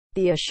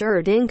The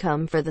Assured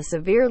Income for the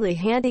Severely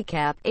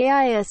Handicapped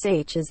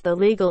 (AISH) is the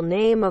legal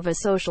name of a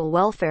social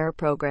welfare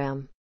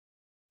program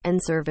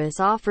and service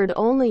offered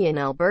only in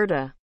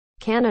Alberta,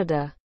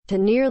 Canada, to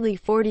nearly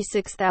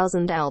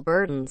 46,000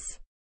 Albertans.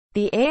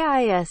 The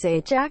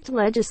AISH Act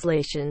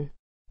legislation,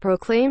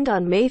 proclaimed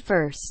on May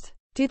 1,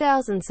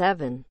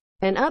 2007,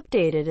 and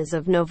updated as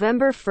of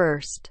November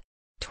 1,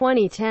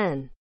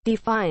 2010,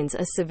 defines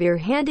a severe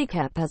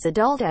handicap as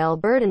adult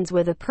Albertans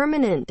with a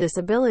permanent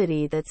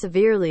disability that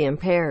severely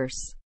impairs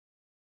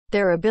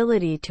their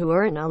ability to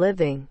earn a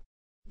living.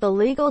 The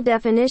legal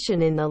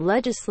definition in the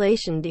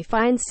legislation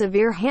defines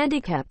severe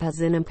handicap as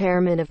an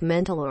impairment of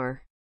mental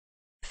or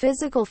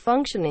physical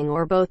functioning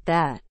or both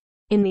that,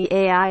 in the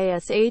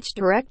AISH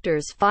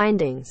director's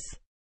findings,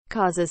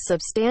 causes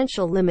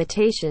substantial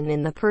limitation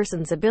in the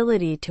person's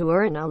ability to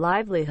earn a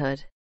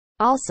livelihood.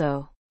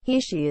 Also,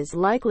 he/she is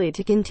likely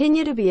to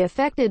continue to be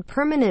affected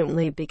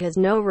permanently because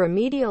no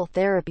remedial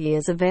therapy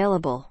is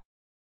available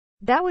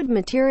that would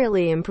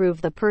materially improve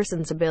the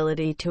person's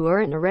ability to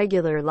earn a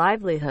regular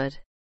livelihood.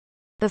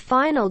 The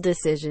final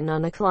decision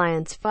on a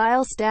client's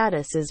file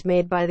status is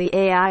made by the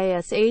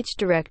AISH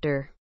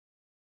director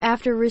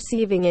after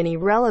receiving any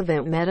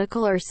relevant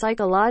medical or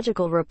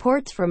psychological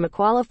reports from a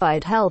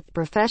qualified health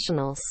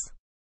professionals.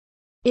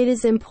 It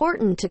is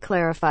important to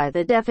clarify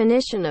the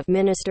definition of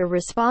minister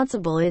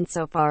responsible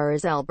insofar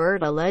as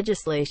Alberta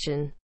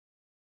legislation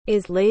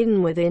is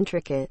laden with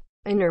intricate,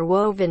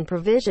 interwoven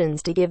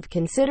provisions to give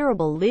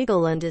considerable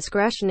legal and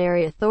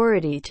discretionary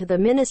authority to the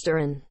minister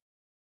and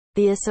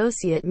the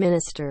associate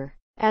minister,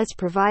 as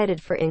provided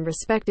for in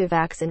respective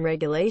acts and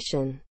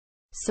regulation.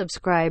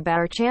 Subscribe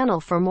our channel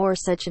for more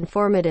such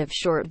informative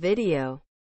short video.